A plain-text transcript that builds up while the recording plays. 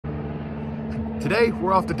Today,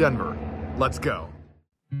 we're off to Denver. Let's go.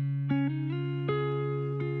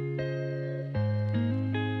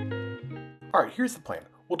 Alright, here's the plan.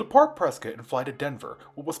 We'll depart Prescott and fly to Denver,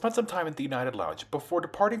 where we'll spend some time at the United Lounge before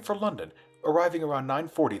departing for London, arriving around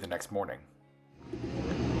 9:40 the next morning.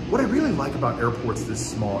 What I really like about airports this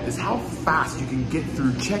small is how fast you can get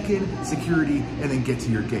through check-in, security, and then get to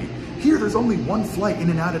your gate. Here, there's only one flight in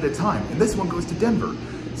and out at a time, and this one goes to Denver.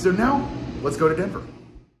 So now, let's go to Denver.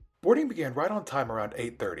 Boarding began right on time around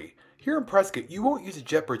 8:30. Here in Prescott, you won't use a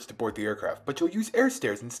jet bridge to board the aircraft, but you'll use air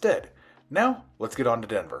stairs instead. Now, let's get on to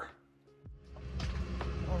Denver.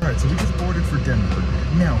 Alright, so we just boarded for Denver.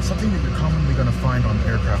 Now, something that you're commonly going to find on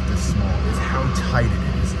aircraft this small is how tight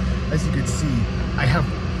it is. As you can see, I have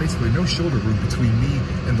basically no shoulder room between me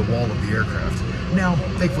and the wall of the aircraft. Now,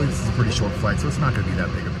 thankfully this is a pretty short flight, so it's not going to be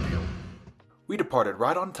that big of a deal. We departed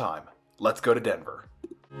right on time. Let's go to Denver.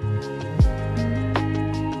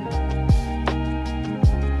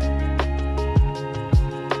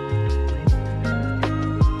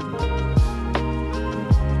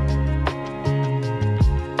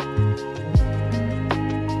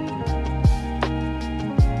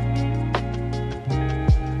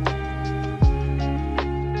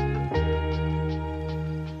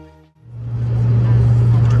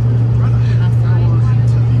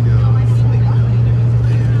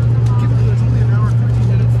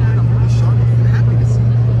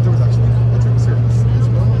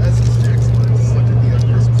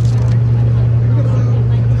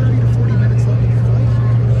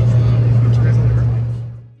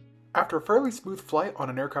 After a fairly smooth flight on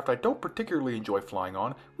an aircraft I don't particularly enjoy flying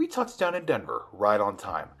on, we touched down in Denver, right on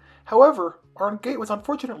time. However, our gate was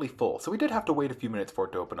unfortunately full, so we did have to wait a few minutes for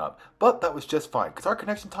it to open up, but that was just fine, because our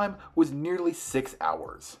connection time was nearly 6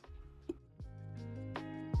 hours.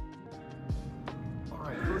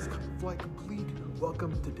 Alright, first flight complete.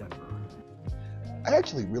 Welcome to Denver. I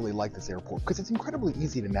actually really like this airport because it's incredibly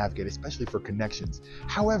easy to navigate, especially for connections.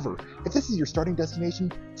 However, if this is your starting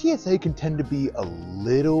destination, TSA can tend to be a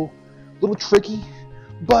little tricky,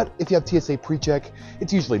 but if you have TSA pre-check,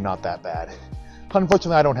 it's usually not that bad.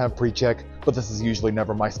 Unfortunately, I don't have pre-check, but this is usually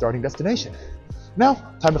never my starting destination. Now,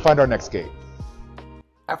 time to find our next gate.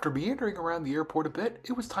 After meandering around the airport a bit,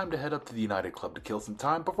 it was time to head up to the United Club to kill some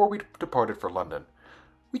time before we departed for London.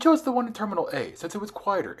 We chose the one in Terminal A since it was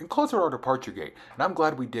quieter and closer to our departure gate, and I'm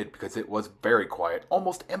glad we did because it was very quiet,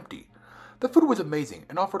 almost empty. The food was amazing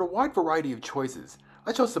and offered a wide variety of choices.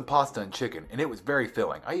 I chose some pasta and chicken, and it was very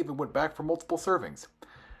filling. I even went back for multiple servings.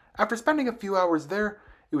 After spending a few hours there,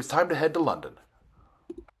 it was time to head to London.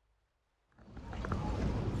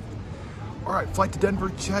 Alright, flight to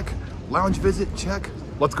Denver, check. Lounge visit, check.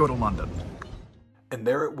 Let's go to London. And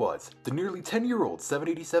there it was, the nearly 10-year-old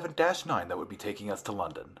 787-9 that would be taking us to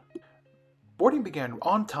London. Boarding began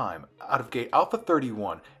on time out of gate Alpha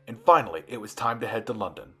 31, and finally it was time to head to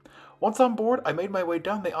London. Once on board, I made my way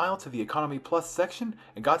down the aisle to the Economy Plus section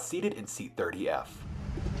and got seated in seat 30F.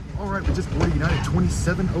 Alright, we just boarded United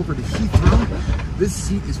 27 over to Heathrow. This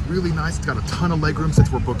seat is really nice. It's got a ton of legroom since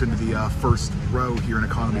we're booked into the first row here in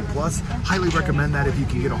Economy Plus. Highly recommend that if you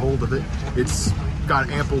can get a hold of it. It's got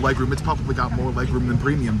ample legroom. It's probably got more legroom than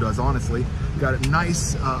Premium does, honestly. Got a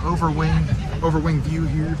nice overwing view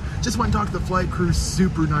here. Just went and talked to the flight crew.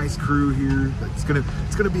 Super nice crew here. It's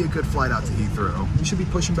gonna be a good flight out to Heathrow. We should be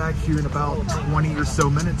pushing back here in about 20 or so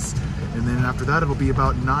minutes, and then after that it'll be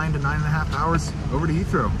about 9 to 9.5 hours over to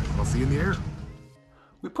Heathrow. I'll see you in the air.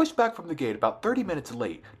 We pushed back from the gate about 30 minutes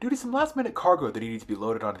late due to some last-minute cargo that needed to be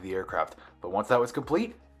loaded onto the aircraft, but once that was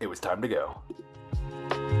complete, it was time to go.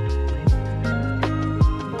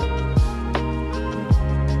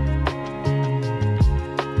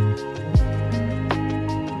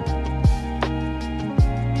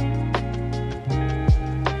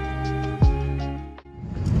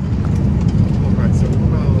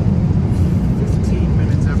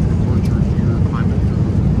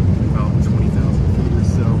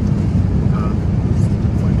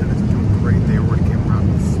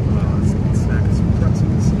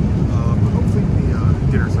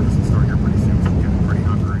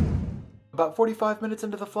 About 45 minutes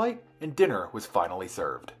into the flight, and dinner was finally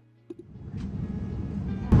served.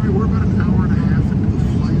 Alright, we're about an hour and a half into the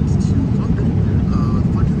flight to London. The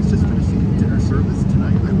flight was just finishing dinner service.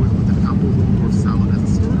 Tonight I went with an apple Waldorf salad as a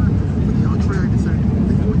starter. For the entree, I decided to go with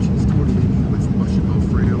a 4-cheese tortellini with Russian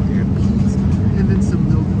Alfredo and peas, and then some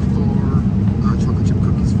milk bar chocolate chip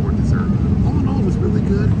cookies for dessert. All in all, it was really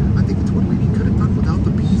good. I think the tortellini could have done without the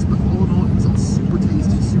peas, but all in all, it was all super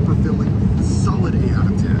tasty, super filling, solid 8 out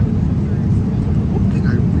of 10. One thing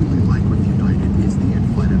I really like with United is the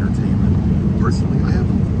in-flight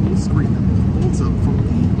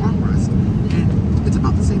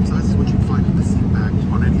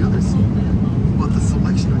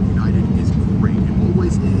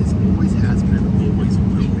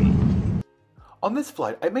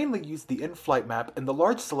flight, I mainly used the in-flight map and the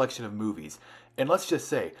large selection of movies. And let's just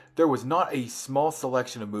say, there was not a small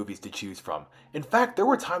selection of movies to choose from. In fact, there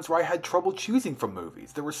were times where I had trouble choosing from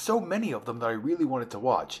movies. There were so many of them that I really wanted to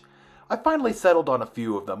watch. I finally settled on a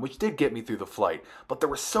few of them, which did get me through the flight, but there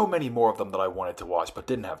were so many more of them that I wanted to watch but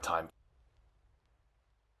didn't have time.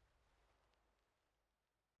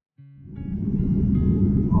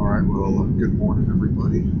 Alright, well, good morning,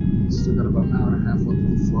 everybody. Still got about an hour and a half left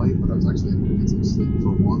of the flight, but I was actually able to get some sleep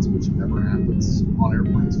for once, which never happens on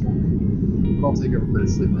airplanes for me. But I'll take every bit of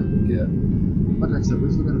sleep I can get. Like I said,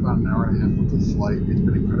 we've still got about an hour and a half left of the flight. It's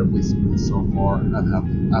been incredibly smooth so far, and I've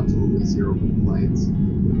had absolutely zero complaints.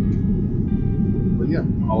 But yeah,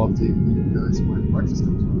 I'll update you guys when breakfast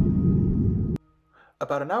comes around.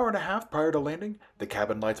 About an hour and a half prior to landing, the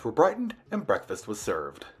cabin lights were brightened and breakfast was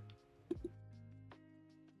served.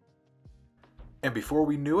 And before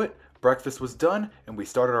we knew it, breakfast was done and we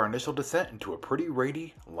started our initial descent into a pretty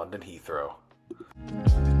rainy London Heathrow.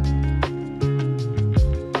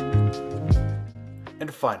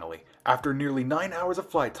 And finally, after nearly 9 hours of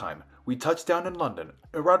flight time, we touched down in London,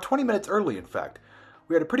 around 20 minutes early in fact.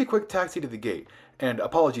 We had a pretty quick taxi to the gate, and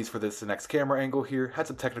apologies for this next camera angle here, had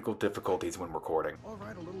some technical difficulties when recording.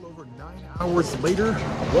 Alright, a little over 9 hours later,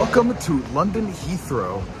 welcome to London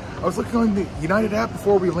Heathrow. I was looking on the United app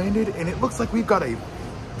before we landed, and it looks like we've got a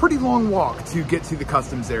pretty long walk to get to the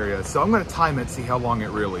customs area, so I'm going to time it, see how long it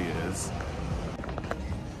really is.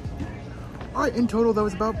 Alright, in total that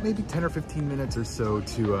was about maybe 10 or 15 minutes or so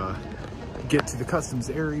to get to the customs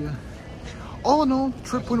area. All in all, the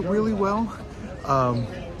trip went really well.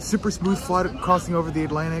 Super smooth flight crossing over the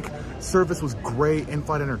Atlantic. Service was great,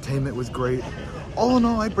 in-flight entertainment was great. All in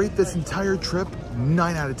all, I'd rate this entire trip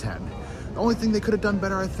 9 out of 10. The only thing they could have done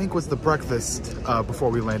better, I think, was the breakfast before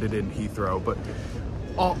we landed in Heathrow. But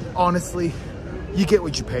honestly, you get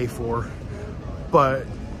what you pay for. But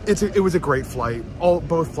it was a great flight.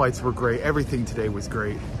 Both flights were great. Everything today was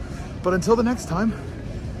great. But until the next time,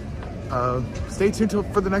 stay tuned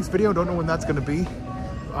for the next video. Don't know when that's going to be.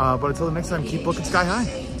 But until the next time, keep looking sky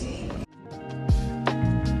high.